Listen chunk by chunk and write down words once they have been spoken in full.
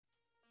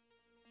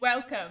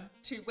Welcome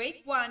to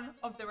week 1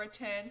 of the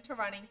Return to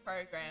Running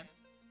program.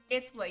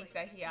 It's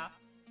Lisa here.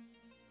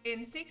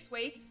 In 6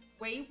 weeks,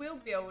 we will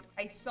build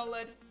a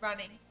solid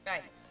running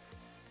base.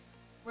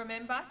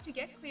 Remember to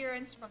get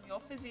clearance from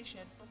your physician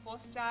before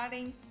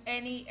starting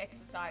any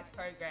exercise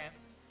program.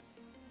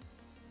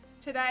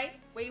 Today,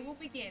 we will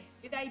begin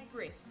with a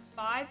brisk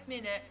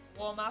 5-minute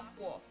warm-up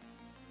walk,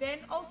 then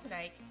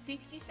alternate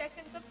 60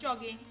 seconds of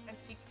jogging and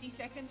 60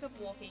 seconds of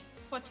walking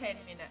for 10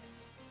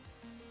 minutes.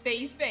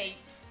 These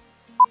beeps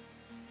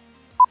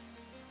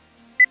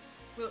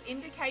will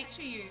indicate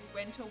to you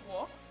when to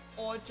walk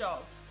or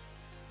jog.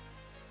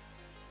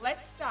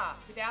 Let's start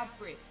with our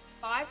brisk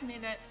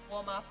 5-minute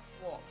warm-up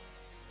walk.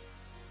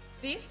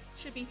 This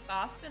should be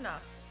fast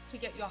enough to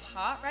get your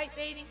heart rate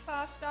beating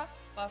faster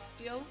while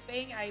still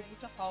being able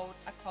to hold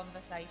a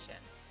conversation.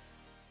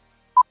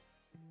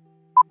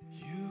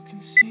 You can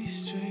see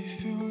straight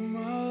through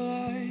my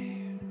life.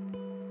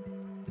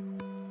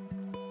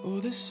 Oh,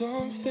 there's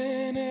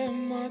something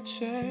in my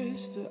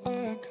chest that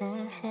I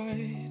can't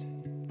hide.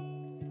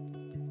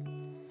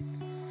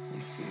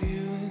 When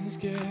feelings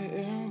get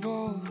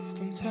involved,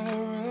 I'm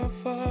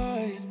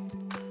terrified.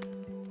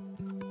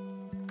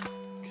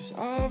 'Cause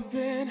I've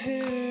been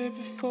here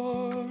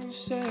before and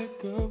said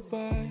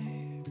goodbye.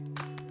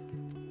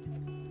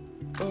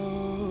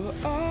 Oh,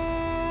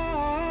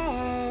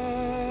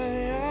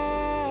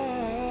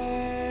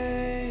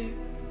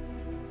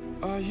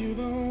 are you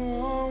the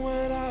one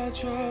when I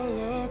try to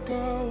look,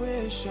 I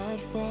wish I'd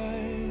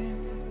find?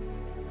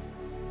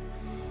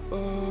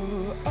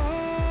 Oh,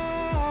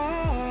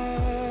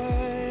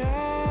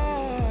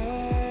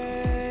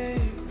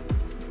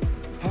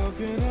 how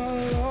can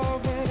I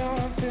love when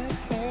I've been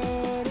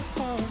hurt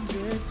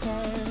 100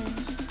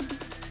 times?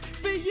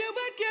 For you,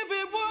 I give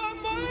it one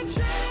more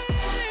try.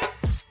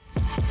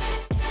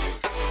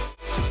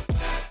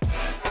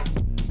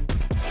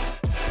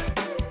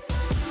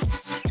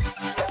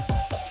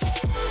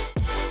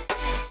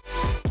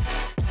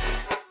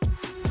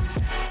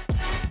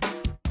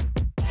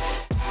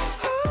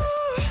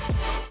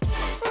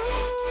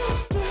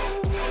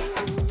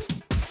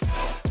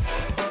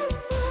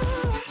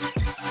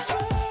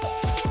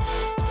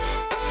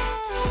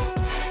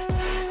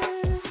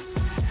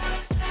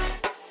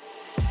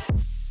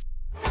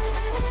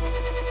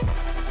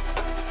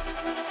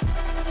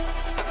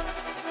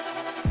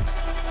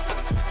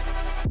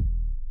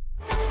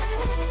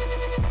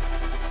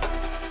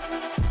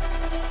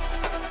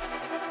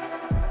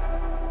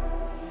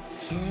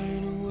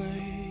 Turn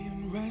away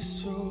and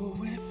wrestle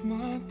with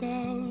my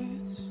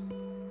doubts.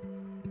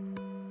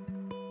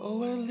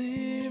 Oh, I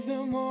leave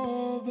them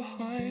all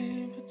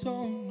behind, but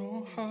don't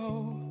know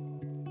how.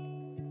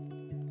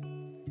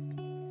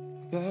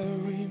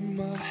 Bury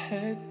my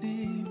head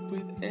deep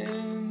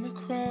within the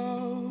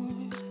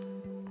crowd,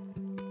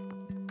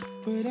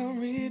 but I'm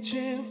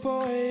reaching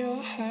for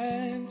your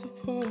hand to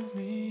pull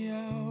me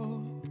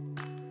out.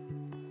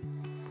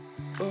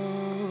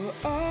 Oh,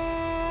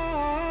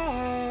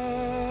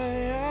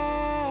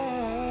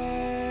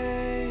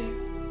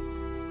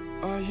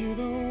 are you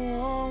the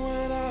one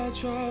when I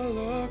try to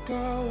look,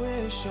 I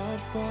wish I'd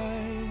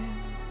find?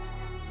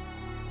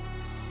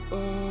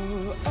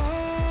 Oh,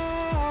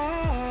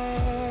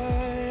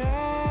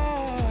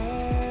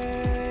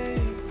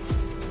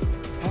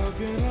 how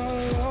can I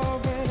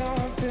love when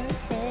I've been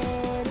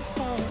hurt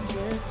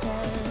 100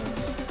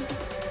 times?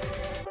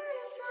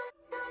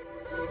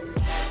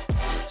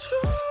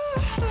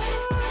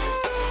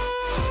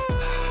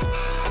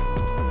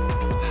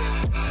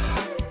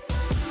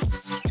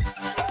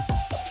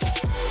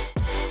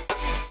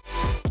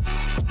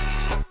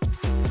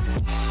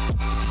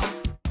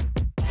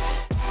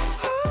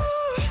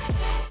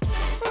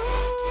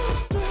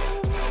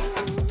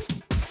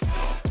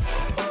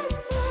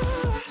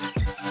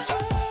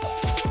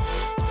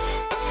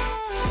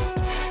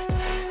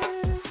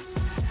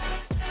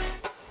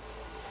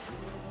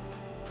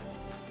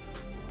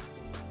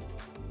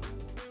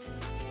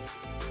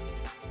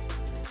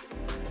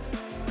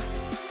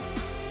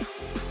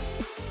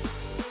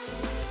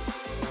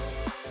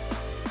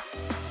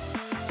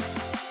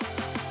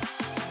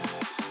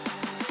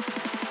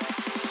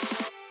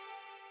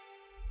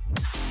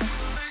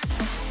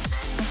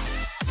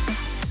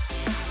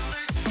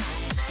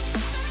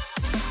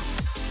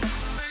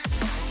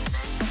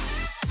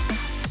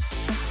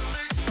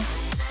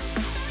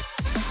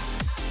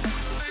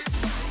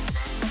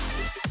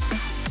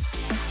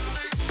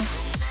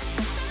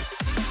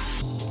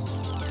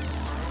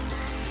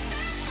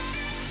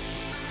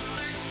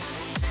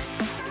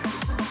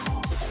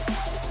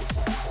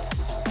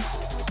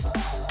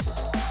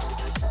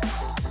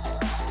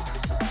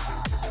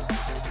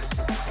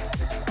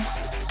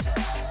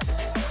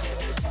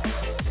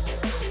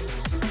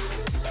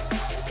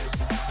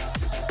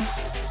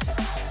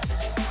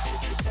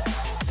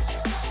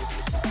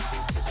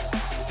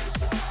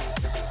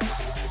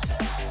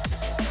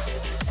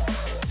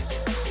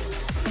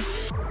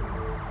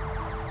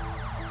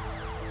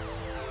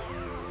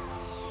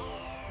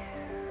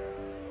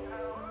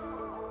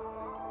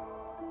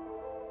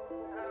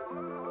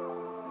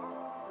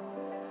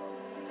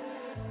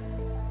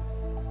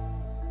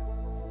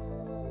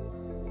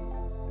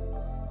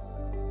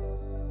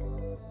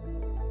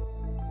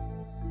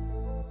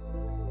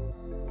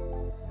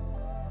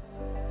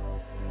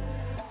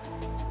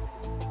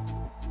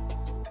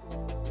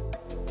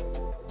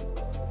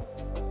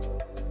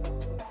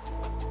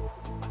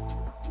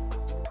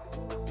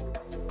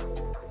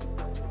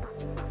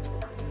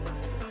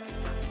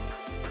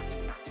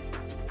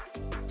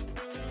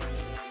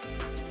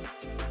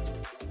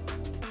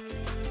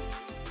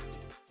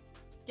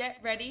 Get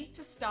ready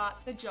to start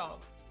the jog.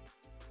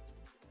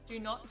 Do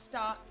not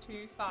start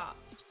too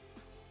fast.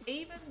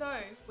 Even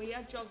though we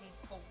are jogging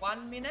for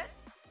 1 minute,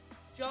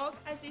 jog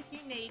as if you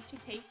need to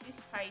keep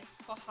this pace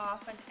for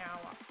half an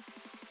hour.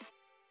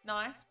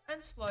 Nice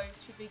and slow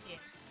to begin.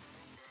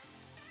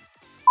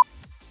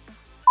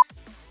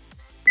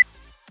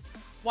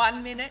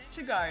 1 minute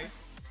to go.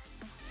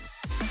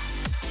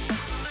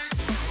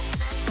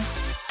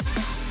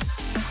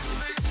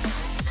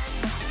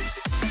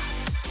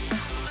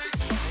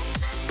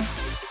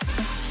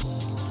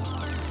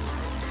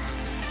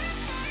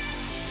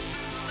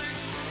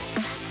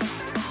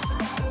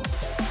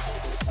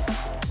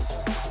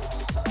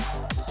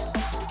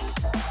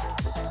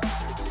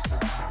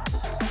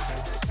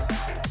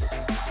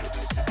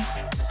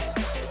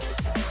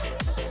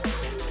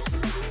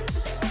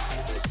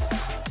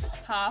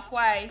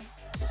 Halfway.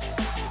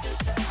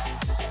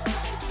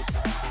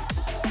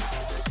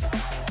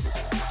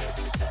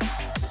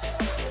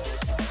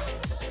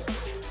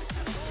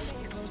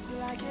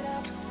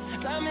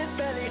 Time is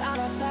barely on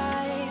our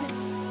side.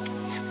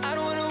 I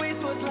don't wanna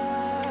waste what's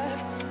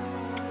left.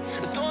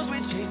 The storms we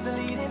chase are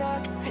leading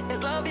us,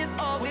 and love is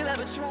all we'll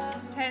ever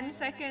trust. 10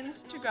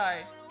 seconds to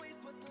go.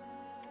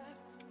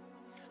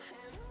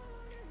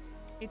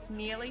 It's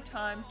nearly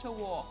time to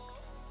walk.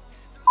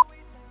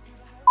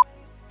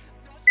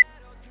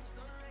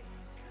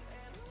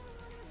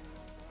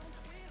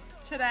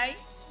 Today,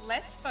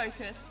 let's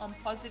focus on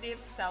positive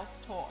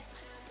self-talk.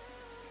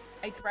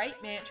 A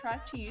great mantra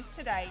to use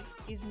today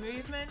is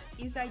movement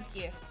is a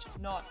gift,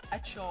 not a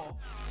chore.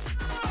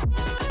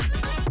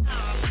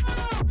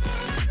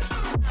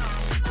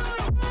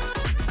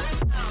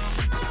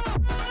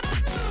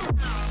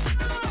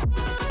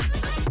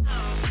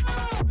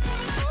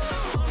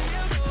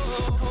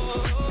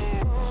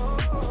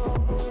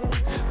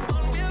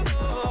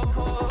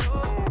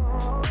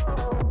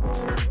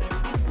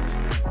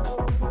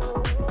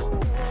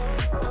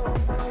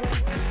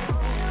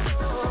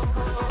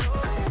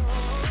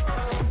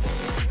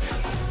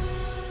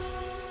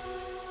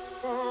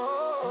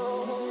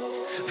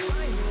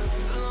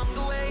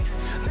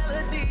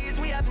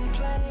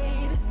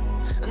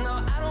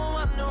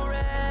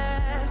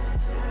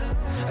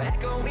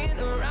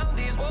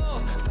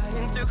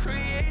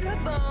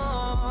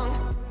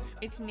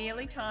 It's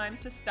nearly time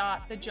to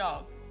start the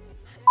jog.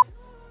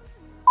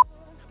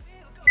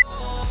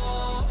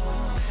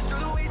 Through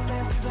the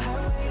wastelands, through the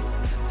highways,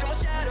 till my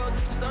shadow to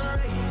the sun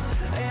rays,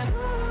 and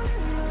on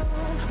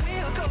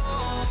we'll go.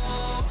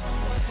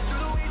 Through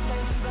the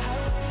wastelands, through the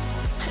highways,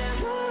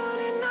 and on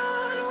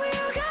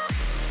we'll go.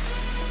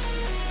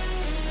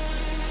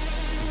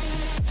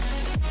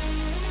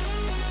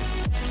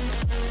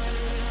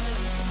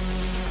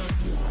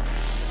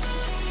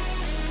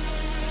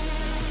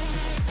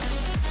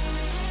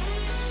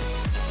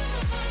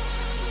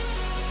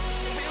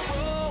 We'll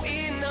grow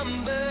in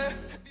number.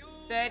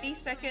 30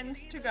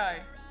 seconds to go.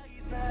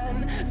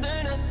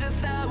 Turn us to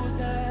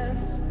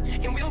thousands,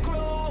 and we'll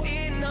grow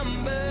in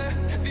number.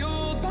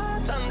 Fueled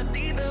by thunder,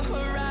 see the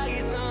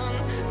horizon.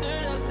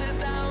 Turn us to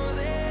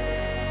thousands,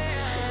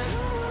 and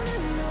on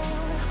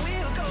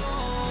we'll go.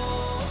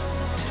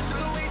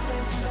 Through the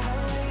wastelands, through the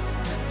highways,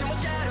 till my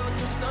shadow to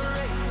the sun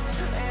rays,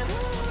 and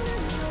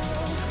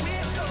on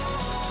we'll go.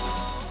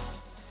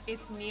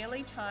 It's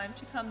nearly time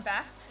to come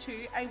back to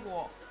a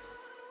walk.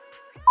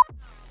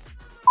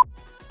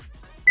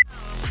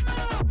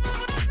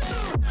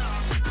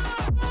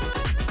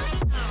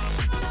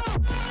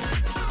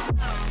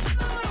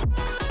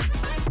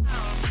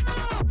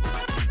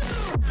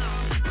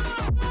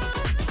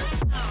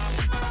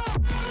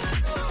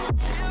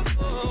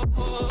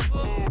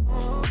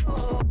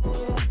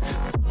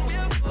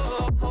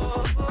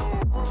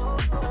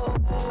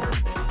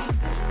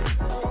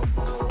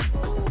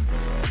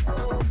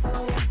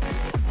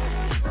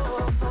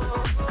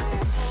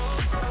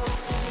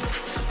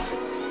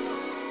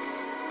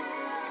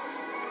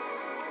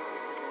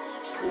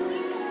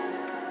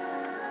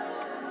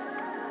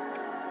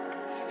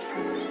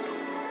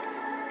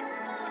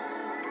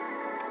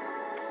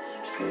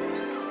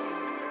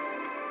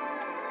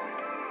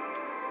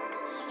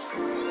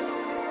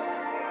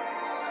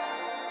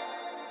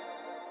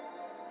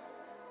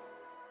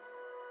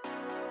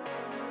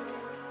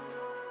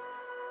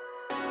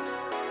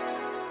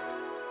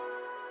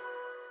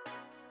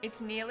 It's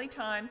nearly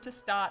time to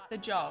start the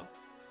jog.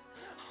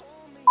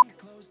 Hold me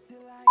close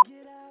till I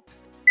get up.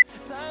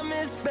 Time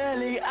is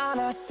barely on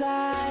our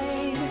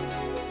side.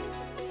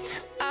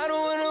 I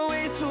don't wanna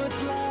waste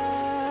what's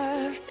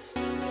left.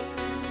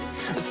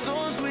 The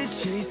storms we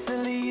chase are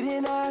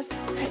leading us,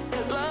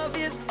 and love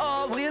is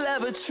all we'll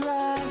ever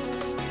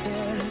trust.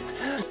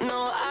 Yeah.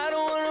 No, I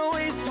don't wanna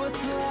waste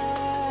what's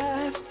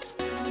left.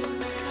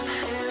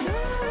 And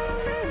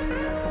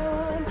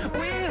on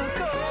we'll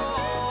go.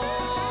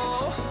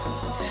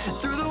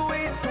 Through the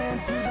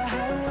wastelands, through the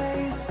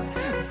highways,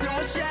 till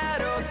my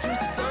shadow turns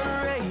to sun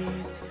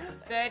rays.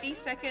 30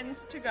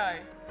 seconds to go.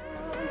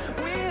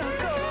 We'll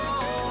go.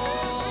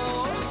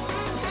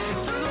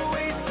 Through the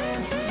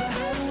wastelands, through the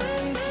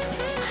highways,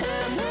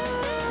 and on.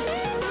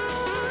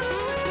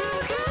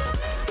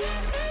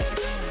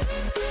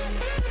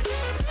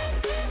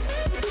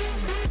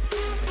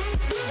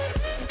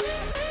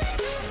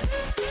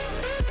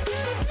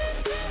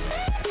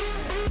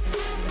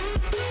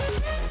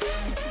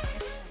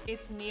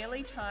 it's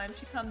nearly time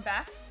to come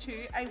back to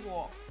a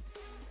walk.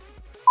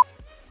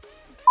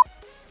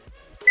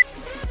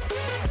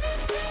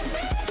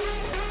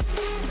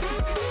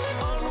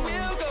 On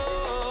we'll go,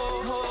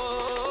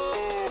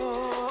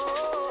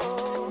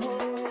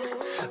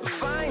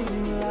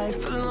 finding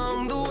life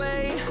along the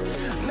way,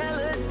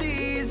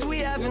 melodies we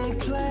haven't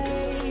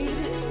played.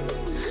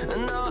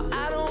 No,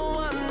 I don't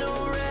want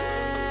no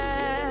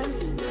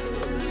rest,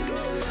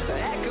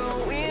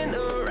 echoing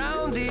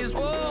around these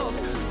walls,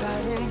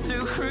 fighting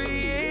to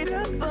create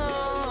a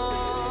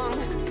song.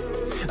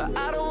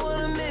 I don't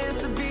wanna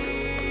miss a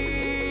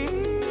beat,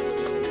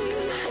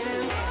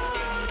 and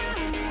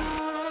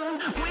on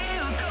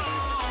we'll go,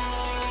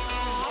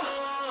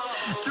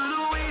 through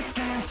the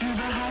wastelands, through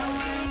the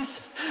highways,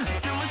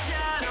 till my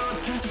shadow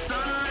turns to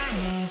sun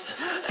rays.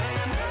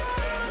 And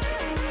on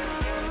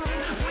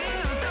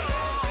we'll go,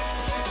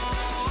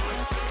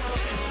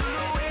 through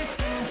the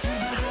wastelands, through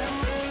the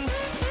highways,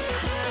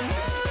 and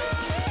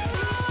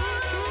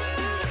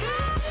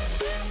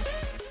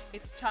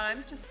It's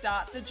time to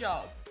start the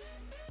job.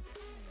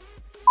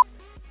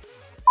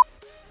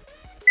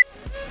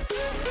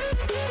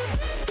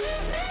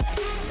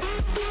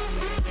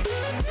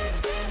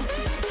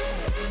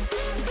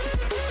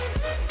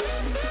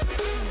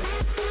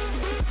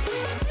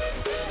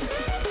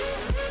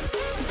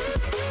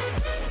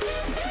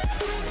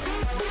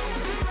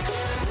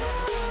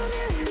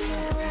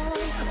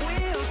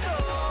 we'll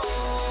go,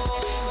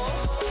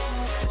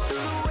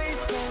 through the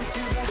wastelands,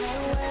 through the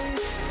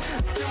highways,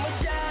 till my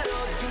shadow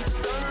turns to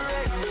sun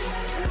rays. And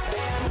on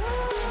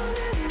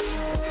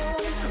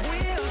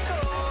we'll go, through the wastelands, through the highways, and on we'll go.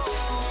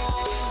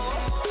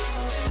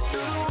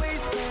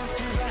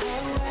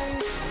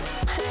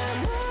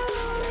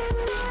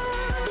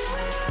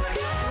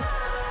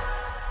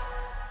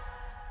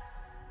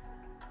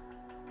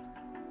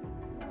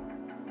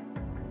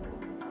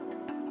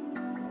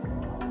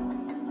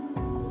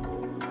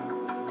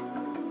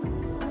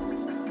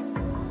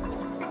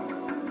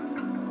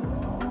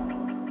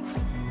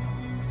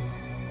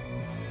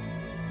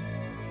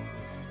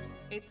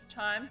 It's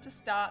time to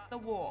start the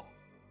walk.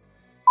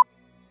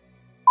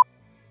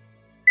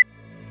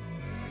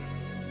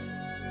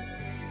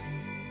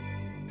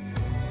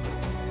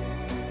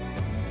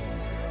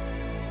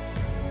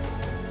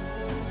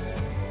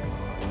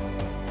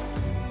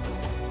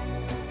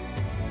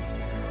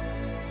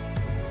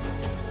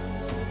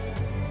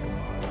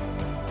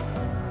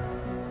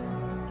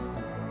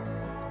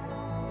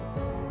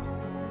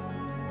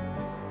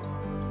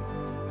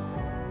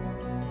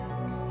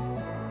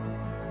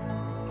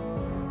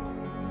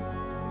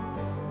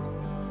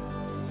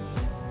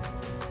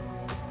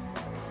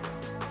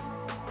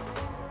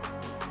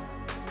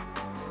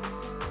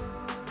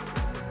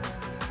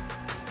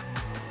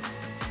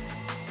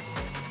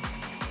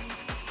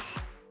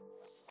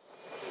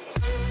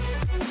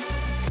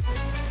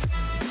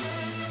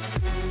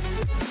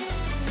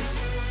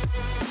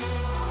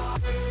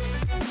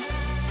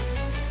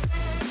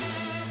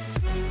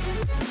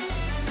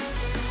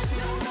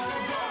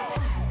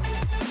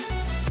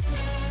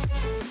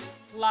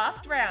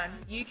 Last round,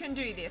 you can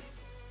do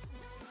this.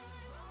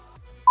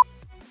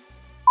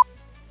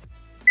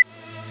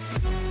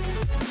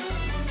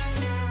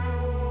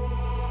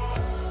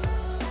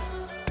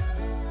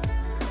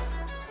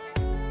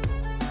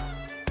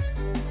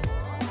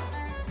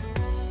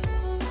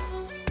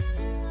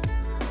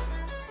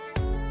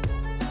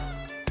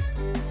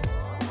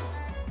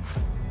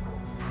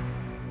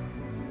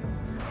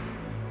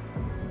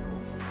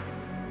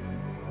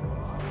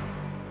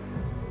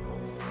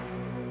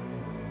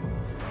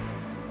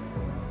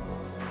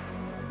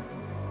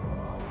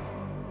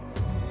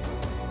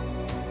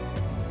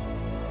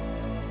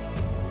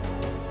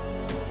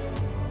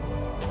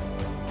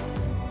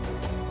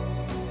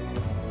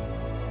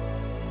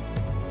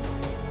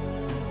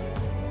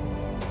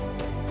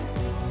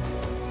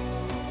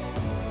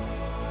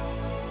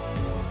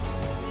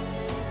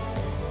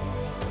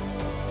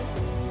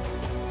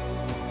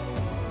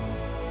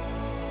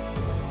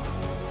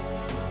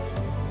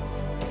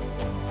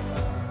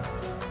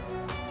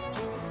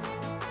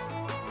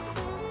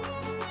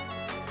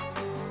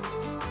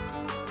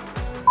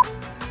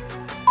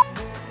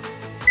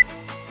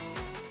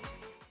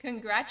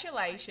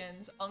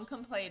 Congratulations on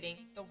completing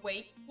the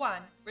Week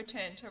 1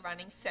 Return to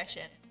Running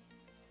session.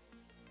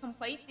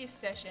 Complete this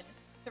session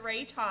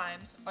 3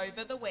 times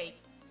over the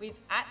week with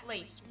at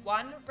least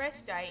one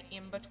rest day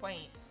in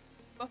between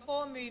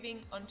before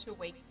moving on to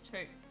Week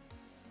 2.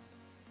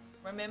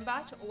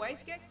 Remember to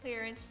always get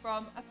clearance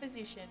from a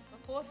physician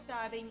before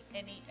starting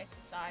any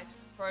exercise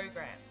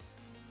program.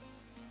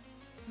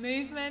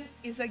 Movement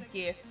is a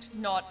gift,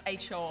 not a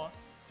chore.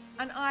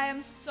 And I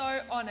am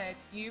so honoured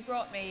you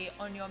brought me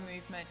on your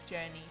movement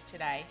journey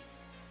today.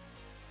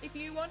 If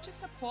you want to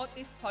support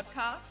this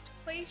podcast,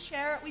 please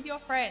share it with your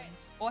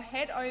friends or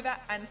head over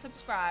and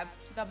subscribe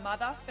to the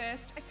Mother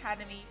First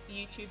Academy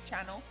YouTube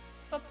channel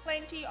for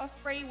plenty of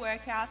free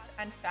workouts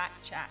and fat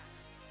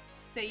chats.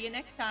 See you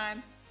next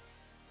time.